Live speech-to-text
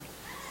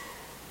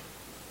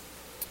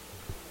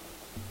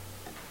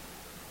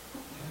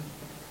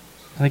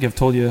think I've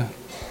told you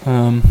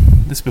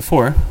this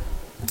before,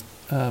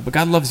 but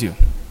God loves you,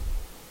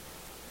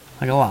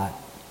 like a lot.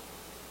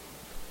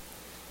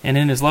 And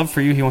in his love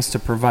for you, he wants to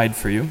provide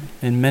for you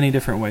in many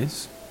different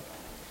ways.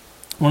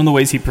 One of the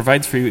ways he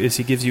provides for you is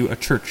he gives you a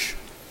church.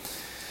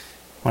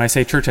 When I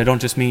say church, I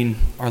don't just mean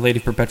Our Lady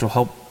Perpetual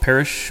Help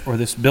Parish or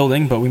this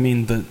building, but we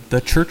mean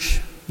the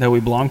church that we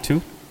belong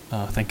to.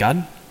 Thank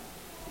God.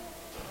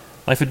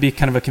 Life would be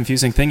kind of a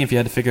confusing thing if you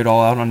had to figure it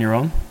all out on your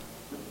own.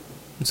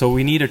 And so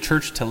we need a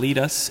church to lead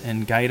us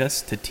and guide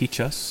us, to teach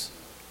us.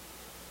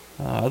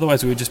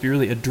 Otherwise, we would just be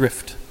really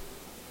adrift.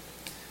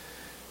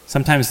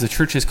 Sometimes the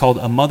church is called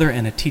a mother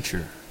and a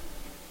teacher.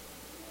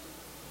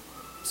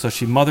 So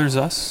she mothers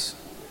us.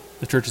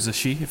 The church is a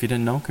she, if you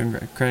didn't know.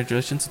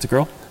 Congratulations, it's a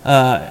girl.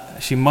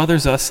 She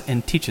mothers us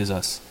and teaches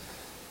us.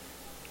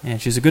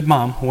 And she's a good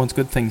mom who wants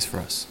good things for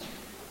us.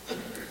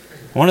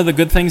 One of the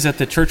good things that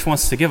the church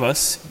wants to give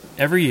us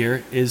every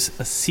year is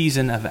a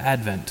season of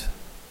Advent.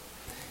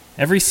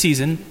 Every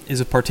season is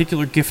a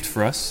particular gift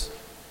for us.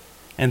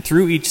 And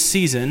through each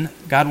season,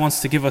 God wants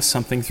to give us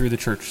something through the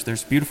church.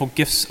 There's beautiful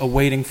gifts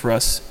awaiting for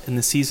us in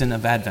the season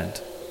of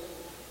Advent.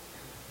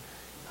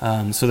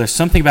 So there's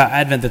something about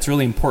Advent that's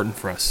really important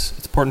for us.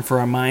 It's important for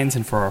our minds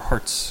and for our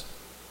hearts.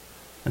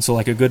 And so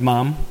like a good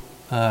mom,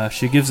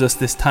 she gives us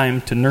this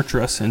time to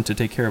nurture us and to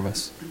take care of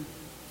us.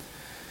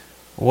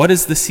 What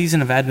is the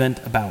season of Advent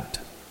about?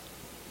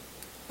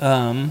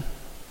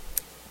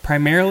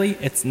 Primarily,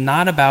 it's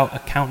not about a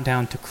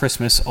countdown to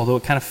Christmas, although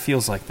it kind of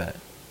feels like that,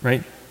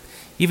 right?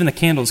 Even the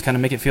candles kind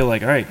of make it feel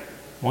like, all right,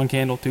 1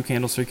 candle, 2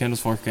 candles, 3 candles,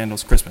 4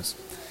 candles, Christmas.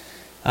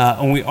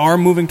 And we are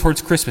moving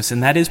towards Christmas,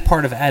 and that is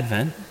part of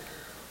Advent.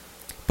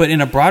 But in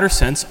a broader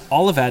sense,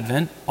 all of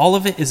Advent, all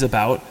of it is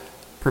about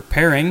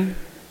preparing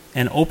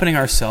and opening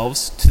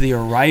ourselves to the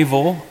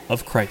arrival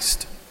of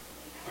Christ.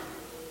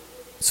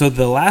 So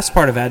the last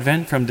part of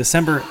Advent, from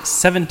December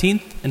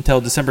 17th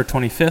until December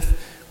 25th,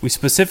 we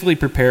specifically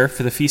prepare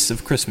for the feast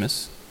of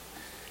Christmas,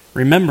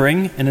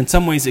 remembering and in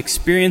some ways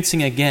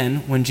experiencing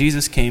again when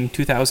Jesus came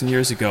 2,000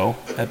 years ago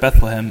at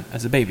Bethlehem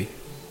as a baby.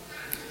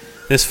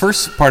 This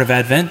first part of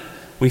Advent,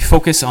 we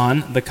focus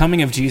on the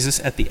coming of Jesus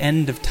at the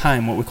end of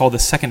time, what we call the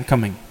second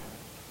coming.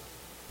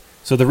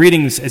 So the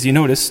readings, as you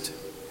noticed,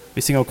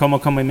 we sing, O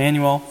Come,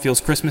 Emmanuel,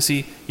 feels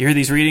Christmassy. You hear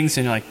these readings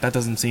and you're like, that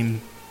doesn't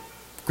seem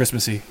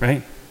Christmassy,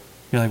 right?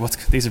 You're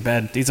like, these are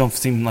bad. These don't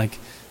seem like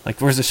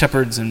where's the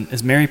shepherds and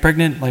is Mary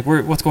pregnant?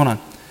 What's going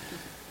on?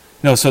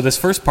 No, so this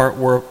first part,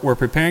 we're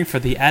preparing for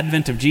the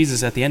advent of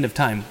Jesus at the end of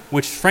time,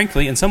 which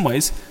frankly, in some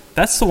ways,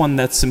 that's the one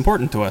that's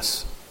important to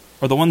us,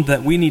 or the one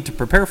that we need to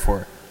prepare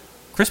for.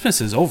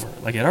 Christmas is over.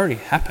 It already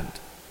happened.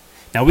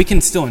 Now, we can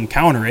still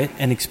encounter it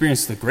and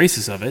experience the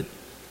graces of it,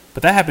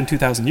 but that happened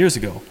 2,000 years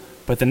ago.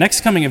 But the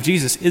next coming of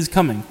Jesus is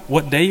coming.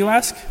 What day, you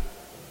ask?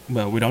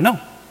 Well, we don't know.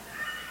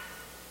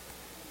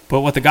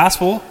 But what the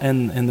gospel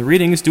and the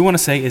readings do want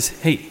to say is,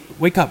 hey,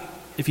 wake up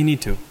if you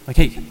need to.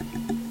 Hey,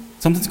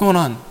 something's going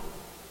on.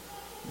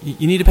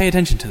 You need to pay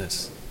attention to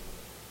this.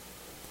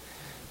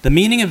 The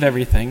meaning of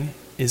everything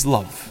is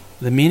love.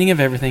 The meaning of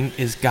everything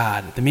is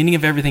God. The meaning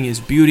of everything is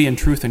beauty and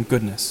truth and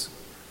goodness.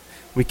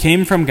 We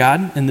came from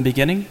God in the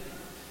beginning.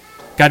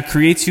 God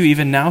creates you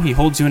even now. He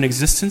holds you in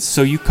existence.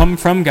 So you come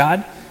from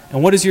God.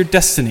 And what is your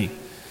destiny?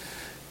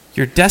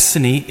 Your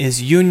destiny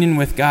is union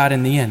with God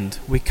in the end.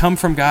 We come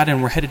from God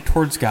and we're headed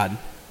towards God.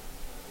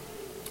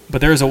 But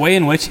there is a way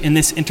in which, in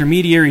this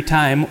intermediary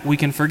time, we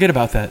can forget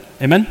about that.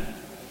 Amen?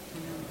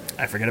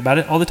 I forget about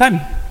it all the time.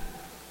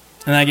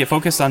 And I get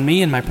focused on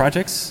me and my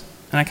projects,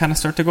 and I kind of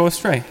start to go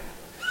astray.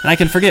 And I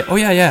can forget,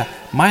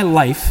 my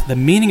life, the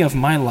meaning of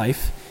my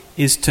life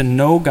is to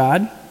know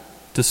God,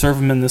 to serve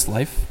Him in this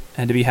life,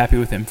 and to be happy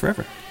with Him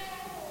forever.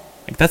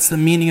 That's the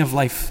meaning of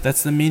life.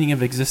 That's the meaning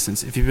of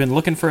existence. If you've been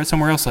looking for it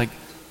somewhere else,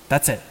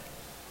 that's it.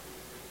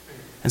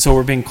 And so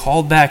we're being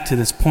called back to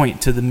this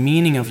point, to the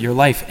meaning of your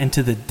life and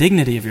to the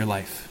dignity of your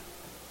life.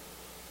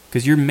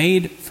 Because you're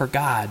made for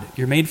God.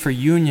 You're made for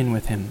union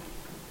with Him.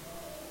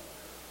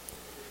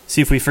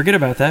 See, if we forget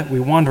about that, we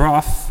wander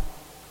off.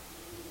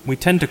 We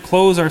tend to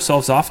close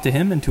ourselves off to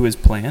Him and to His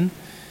plan.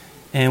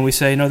 And we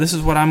say, no, this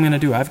is what I'm going to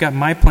do. I've got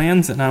my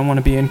plans and I want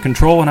to be in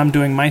control and I'm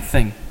doing my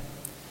thing.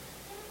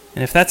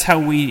 And if that's how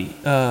we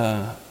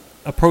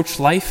approach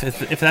life,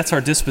 if that's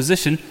our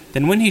disposition,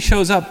 then when He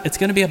shows up, it's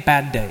going to be a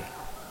bad day.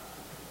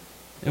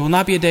 It will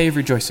not be a day of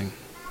rejoicing.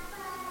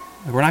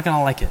 We're not going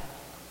to like it.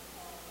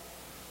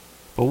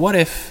 But what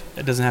if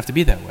it doesn't have to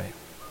be that way?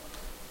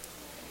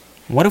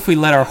 What if we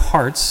let our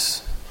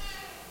hearts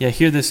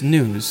hear this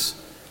news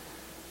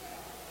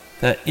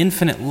that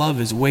infinite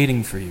love is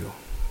waiting for you?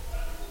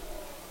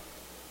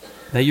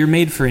 That you're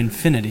made for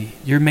infinity.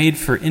 You're made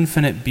for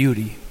infinite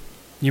beauty.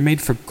 You're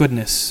made for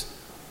goodness.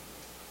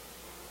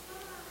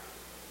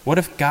 What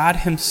if God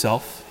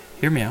Himself,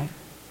 hear me out,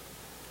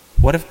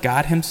 what if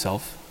God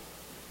Himself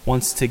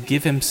wants to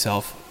give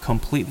Himself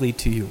completely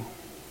to you?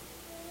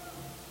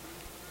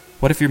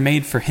 What if you're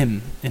made for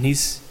Him and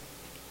He's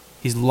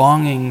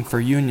longing for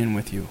union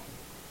with you?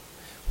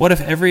 What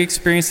if every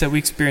experience that we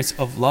experience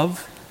of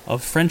love,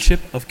 of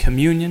friendship, of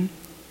communion,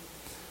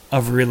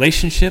 of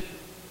relationship,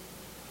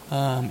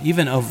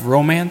 even of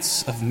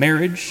romance, of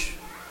marriage?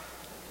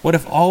 What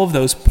if all of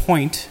those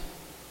point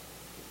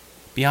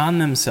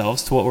beyond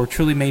themselves to what we're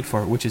truly made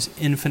for, which is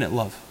infinite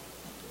love?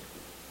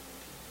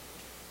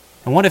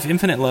 And what if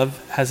infinite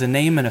love has a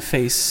name and a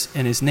face,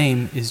 and his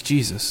name is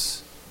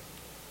Jesus?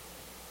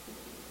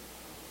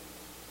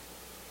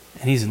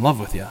 And he's in love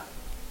with you.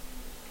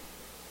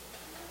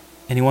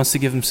 And he wants to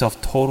give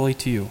himself totally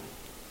to you.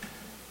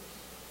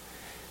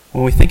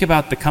 When we think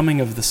about the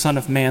coming of the Son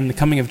of Man, the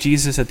coming of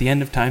Jesus at the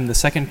end of time, the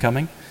second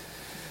coming,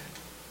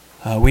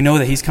 we know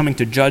that he's coming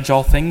to judge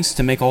all things,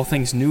 to make all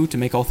things new, to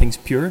make all things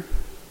pure.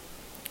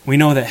 We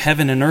know that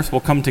heaven and earth will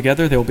come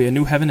together. There will be a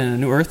new heaven and a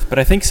new earth. But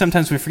I think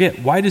sometimes we forget,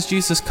 why does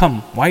Jesus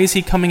come? Why is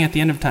he coming at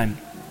the end of time?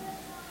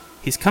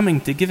 He's coming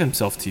to give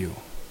himself to you.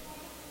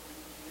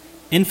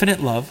 Infinite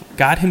love,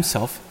 God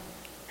himself,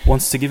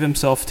 wants to give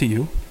himself to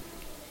you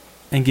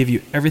and give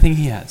you everything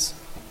he has.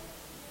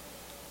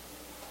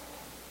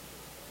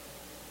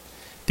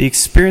 The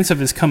experience of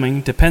his coming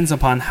depends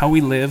upon how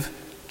we live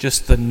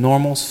just the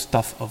normal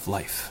stuff of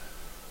life.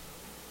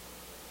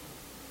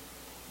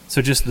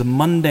 So just the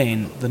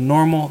mundane, the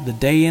normal, the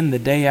day in, the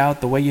day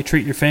out, the way you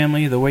treat your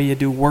family, the way you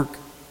do work,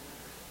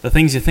 the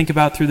things you think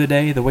about through the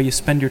day, the way you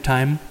spend your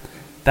time,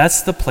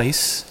 that's the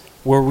place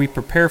where we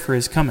prepare for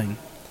his coming.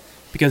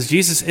 Because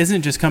Jesus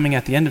isn't just coming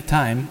at the end of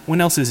time. When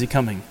else is he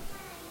coming?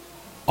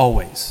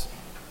 Always.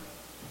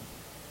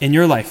 In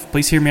your life,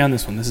 please hear me on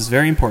this one. This is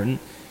very important.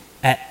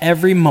 At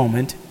every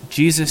moment,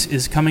 Jesus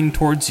is coming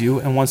towards you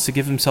and wants to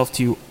give himself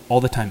to you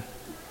all the time.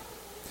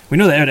 We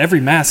know that at every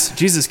Mass,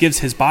 Jesus gives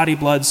his body,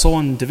 blood, soul,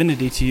 and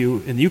divinity to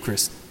you in the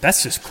Eucharist.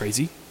 That's just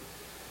crazy.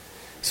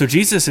 So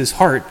Jesus'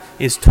 heart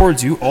is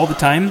towards you all the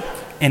time,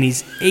 and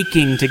he's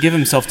aching to give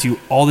himself to you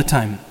all the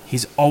time.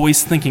 He's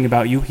always thinking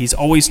about you. He's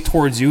always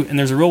towards you, and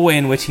there's a real way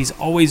in which he's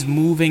always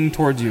moving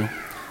towards you.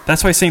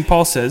 That's why St.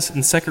 Paul says in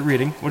the second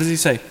reading, what does he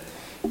say?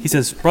 He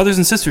says, brothers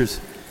and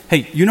sisters,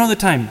 hey, you know the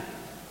time.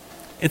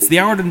 It's the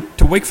hour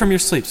to wake from your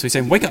sleep. So he's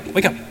saying, wake up.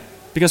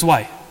 Because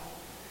why?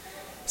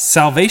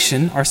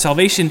 Our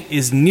salvation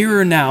is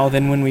nearer now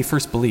than when we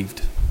first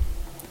believed.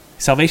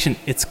 Salvation,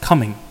 it's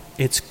coming.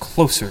 It's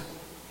closer.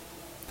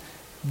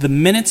 The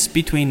minutes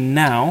between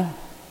now,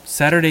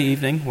 Saturday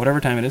evening, whatever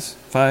time it is,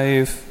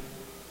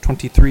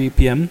 5:23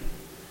 p.m.,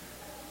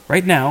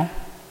 right now,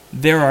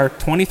 there are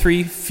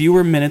 23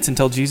 fewer minutes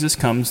until Jesus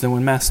comes than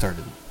when Mass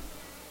started.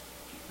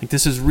 Like,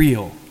 this is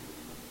real.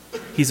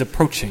 He's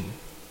approaching.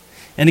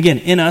 And again,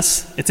 in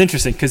us, it's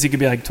interesting because he could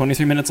be like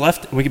 23 minutes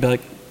left, and we could be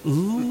like,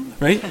 ooh,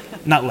 right?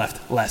 Not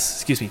left,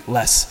 less.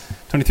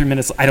 23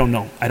 minutes, I don't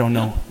know.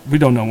 We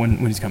don't know when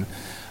he's coming.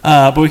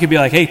 But we could be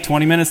like, hey,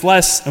 20 minutes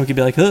less, and we could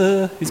be like,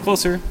 he's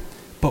closer.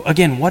 But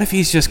again, what if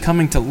he's just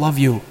coming to love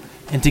you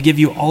and to give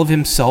you all of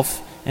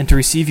himself and to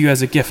receive you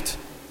as a gift?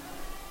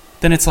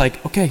 Then it's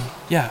like, okay,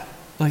 yeah,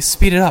 like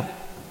speed it up.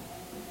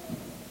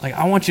 Like,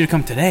 I want you to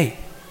come today.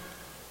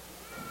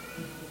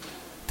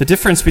 The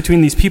difference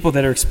between these people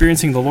that are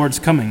experiencing the Lord's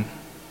coming,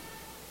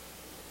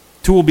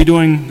 two will be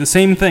doing the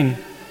same thing.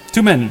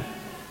 Two men.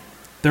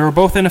 They were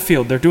both in a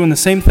field. They're doing the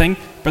same thing,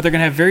 but they're going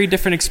to have very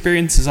different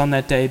experiences on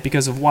that day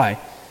because of why?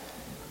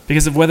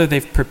 Because of whether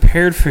they've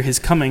prepared for his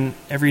coming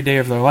every day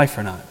of their life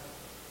or not.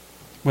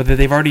 Whether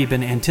they've already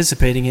been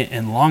anticipating it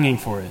and longing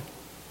for it.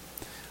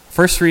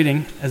 First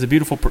reading as a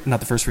beautiful,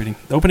 the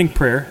opening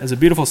prayer as a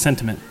beautiful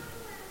sentiment.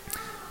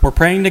 We're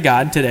praying to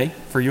God today,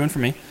 for you and for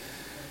me,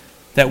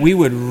 that we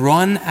would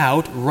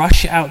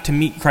rush out to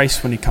meet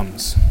Christ when he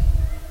comes.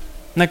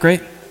 Isn't that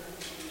great?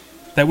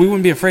 That we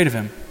wouldn't be afraid of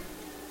him.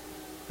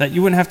 That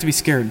you wouldn't have to be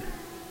scared.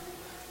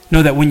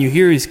 No, that when you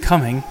hear he's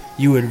coming,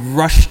 you would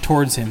rush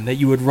towards him. That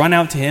you would run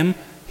out to him,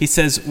 he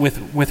says,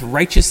 with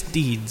righteous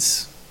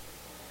deeds.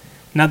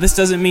 Now, this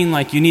doesn't mean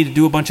like you need to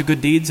do a bunch of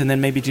good deeds and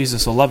then maybe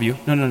Jesus will love you.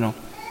 No.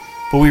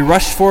 But we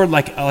rush forward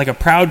like a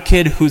proud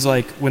kid who's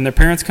like, when their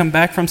parents come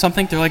back from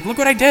something, they're like, look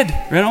what I did,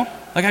 you know?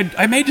 Like,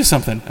 I made you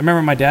something. I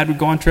remember my dad would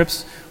go on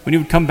trips. When he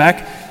would come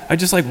back, I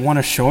just like want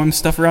to show him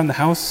stuff around the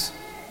house.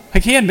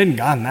 Like, he hadn't been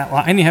gone that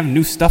long. I didn't have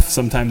new stuff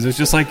sometimes. It was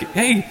just like,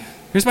 hey,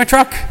 here's my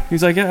truck.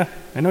 He's like, yeah,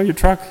 I know your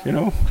truck, you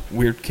know,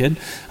 weird kid.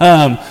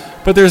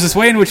 But there's this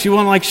way in which you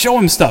want to like show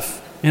him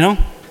stuff, you know?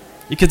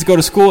 Your kids go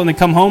to school and they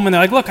come home and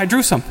they're like, look, I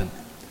drew something.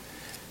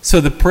 So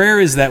the prayer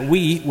is that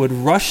we would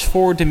rush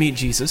forward to meet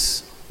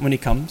Jesus when he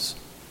comes.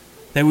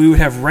 That we would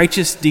have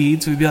righteous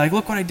deeds. We'd be like,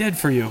 look what I did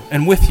for you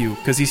and with you,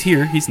 because he's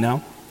here, he's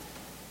now.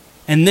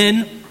 And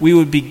then we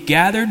would be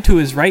gathered to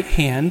his right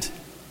hand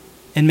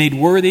and made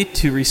worthy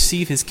to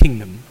receive his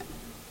kingdom.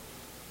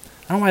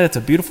 I don't know why that's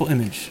a beautiful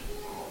image.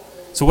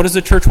 So what does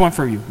the church want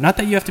for you? Not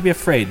that you have to be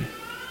afraid.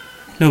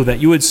 No, that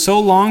you would so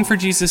long for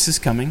Jesus'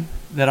 coming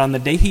that on the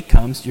day he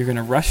comes, you're going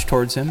to rush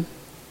towards him.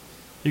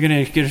 You're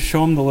going to get to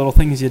show him the little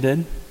things you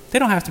did. They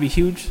don't have to be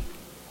huge.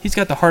 He's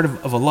got the heart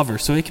of a lover,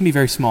 so it can be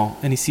very small,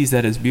 and he sees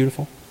that as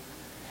beautiful.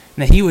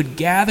 And that he would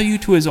gather you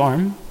to his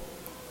arm,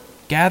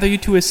 gather you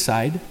to his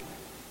side,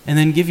 and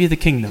then give you the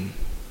kingdom.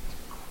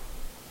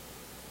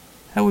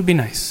 That would be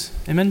nice.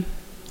 Amen?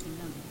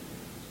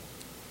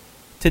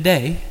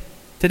 Today,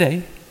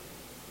 today,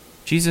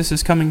 Jesus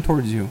is coming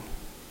towards you.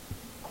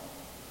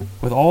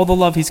 With all the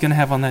love he's going to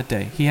have on that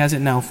day. He has it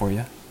now for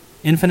you.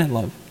 Infinite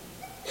love.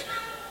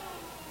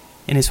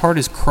 And his heart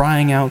is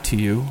crying out to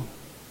you,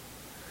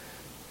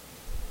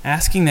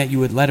 asking that you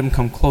would let him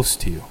come close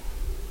to you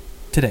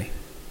today.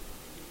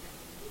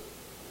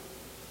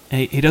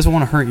 And he doesn't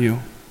want to hurt you.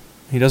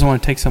 He doesn't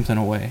want to take something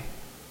away.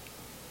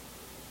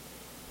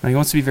 Now, he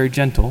wants to be very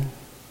gentle,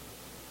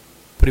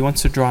 but he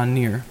wants to draw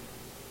near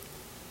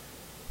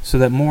so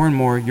that more and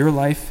more your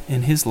life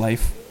and his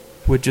life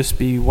would just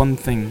be one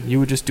thing. You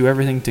would just do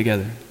everything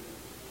together.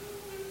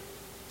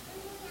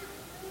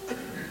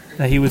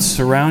 That he would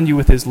surround you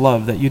with his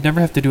love, that you'd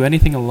never have to do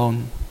anything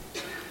alone.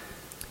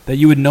 That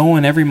you would know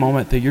in every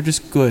moment that you're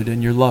just good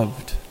and you're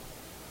loved.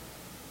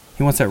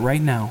 He wants that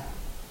right now,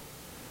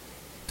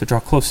 to draw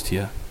close to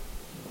you,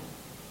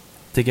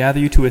 to gather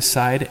you to his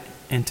side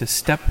and to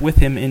step with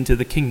him into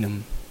the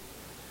kingdom.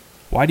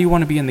 Why do you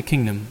want to be in the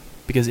kingdom?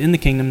 Because in the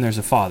kingdom there's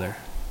a Father.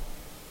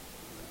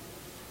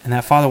 And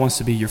that Father wants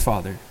to be your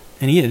Father.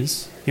 And he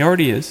is. He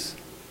already is.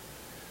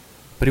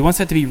 But he wants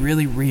that to be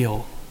really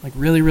real. Like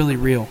really, really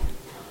real.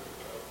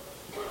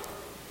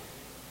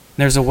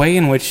 There's a way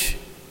in which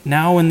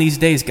now in these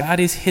days God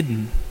is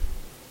hidden.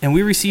 And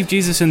we receive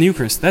Jesus in the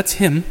Eucharist. That's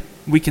him.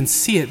 We can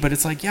see it, but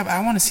it's like, yeah, but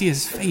I want to see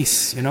his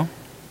face, you know?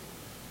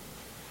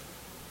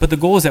 But the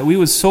goal is that we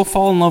would so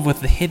fall in love with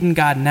the hidden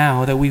God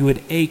now that we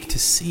would ache to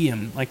see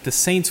him. Like the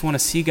saints want to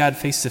see God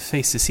face to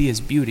face, to see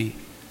his beauty,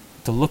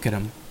 to look at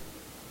him.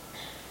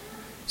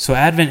 So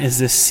Advent is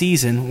this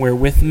season where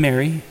with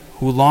Mary,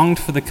 who longed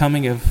for the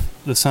coming of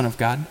the Son of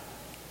God,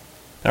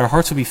 that our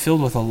hearts will be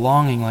filled with a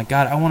longing like,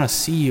 God, I want to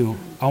see you.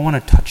 I want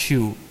to touch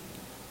you.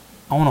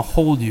 I want to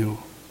hold you.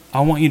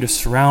 I want you to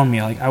surround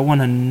me. Like, I want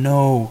to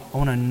know. I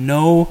want to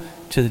know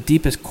to the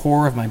deepest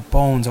core of my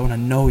bones. I want to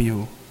know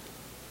you.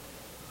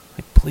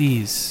 Like,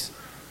 please.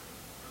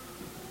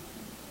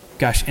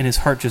 Gosh, and his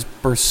heart just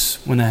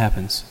bursts when that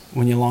happens,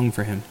 when you long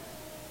for him.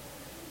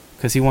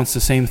 Because he wants the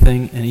same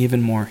thing and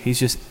even more. He's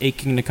just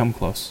aching to come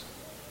close.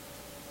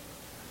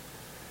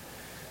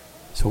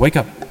 So wake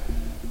up.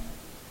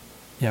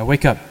 Yeah,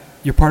 wake up.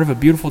 You're part of a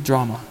beautiful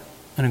drama.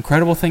 An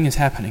incredible thing is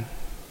happening.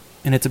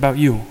 And it's about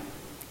you.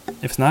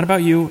 If it's not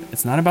about you,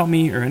 it's not about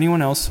me or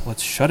anyone else,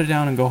 let's shut it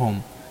down and go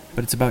home.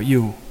 But it's about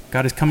you.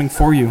 God is coming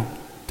for you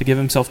to give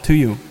himself to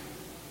you.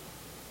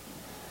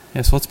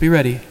 Yeah, so let's be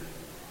ready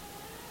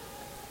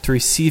to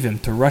receive him,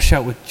 to rush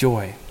out with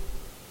joy.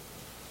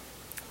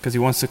 Because he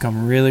wants to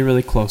come really,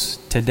 really close.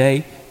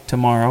 Today,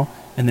 tomorrow,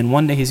 and then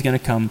one day he's going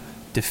to come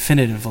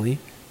definitively,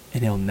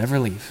 and he'll never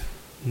leave.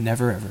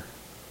 Never, ever.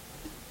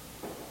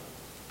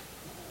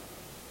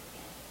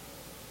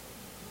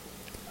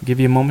 I'll give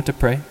you a moment to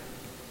pray.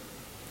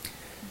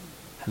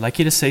 I'd like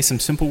you to say some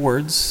simple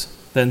words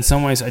that in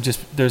some ways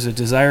there's a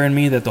desire in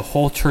me that the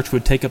whole church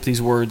would take up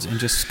these words and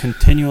just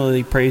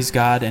continually praise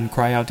God and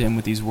cry out to him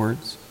with these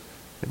words.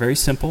 They're very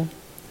simple.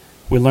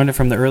 We learned it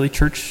from the early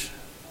church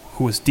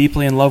who was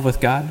deeply in love with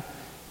God,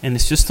 and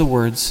it's just the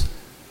words,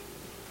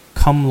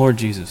 "Come, Lord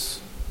Jesus."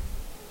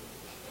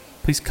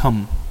 Please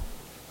come.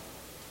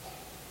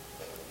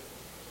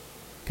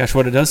 Gosh,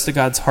 what it does to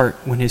God's heart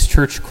when his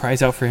church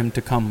cries out for him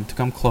to come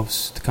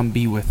close, to come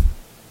be with.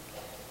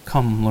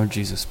 Come, Lord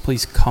Jesus,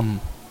 please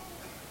come.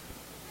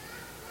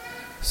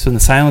 So in the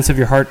silence of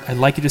your heart, I'd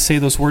like you to say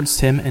those words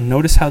to him and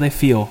notice how they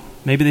feel.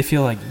 Maybe they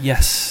feel like,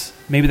 yes.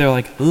 Maybe they're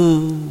like,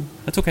 ooh.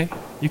 That's okay.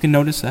 You can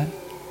notice that.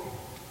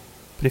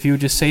 But if you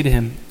would just say to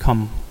him,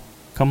 come,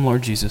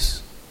 Lord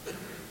Jesus.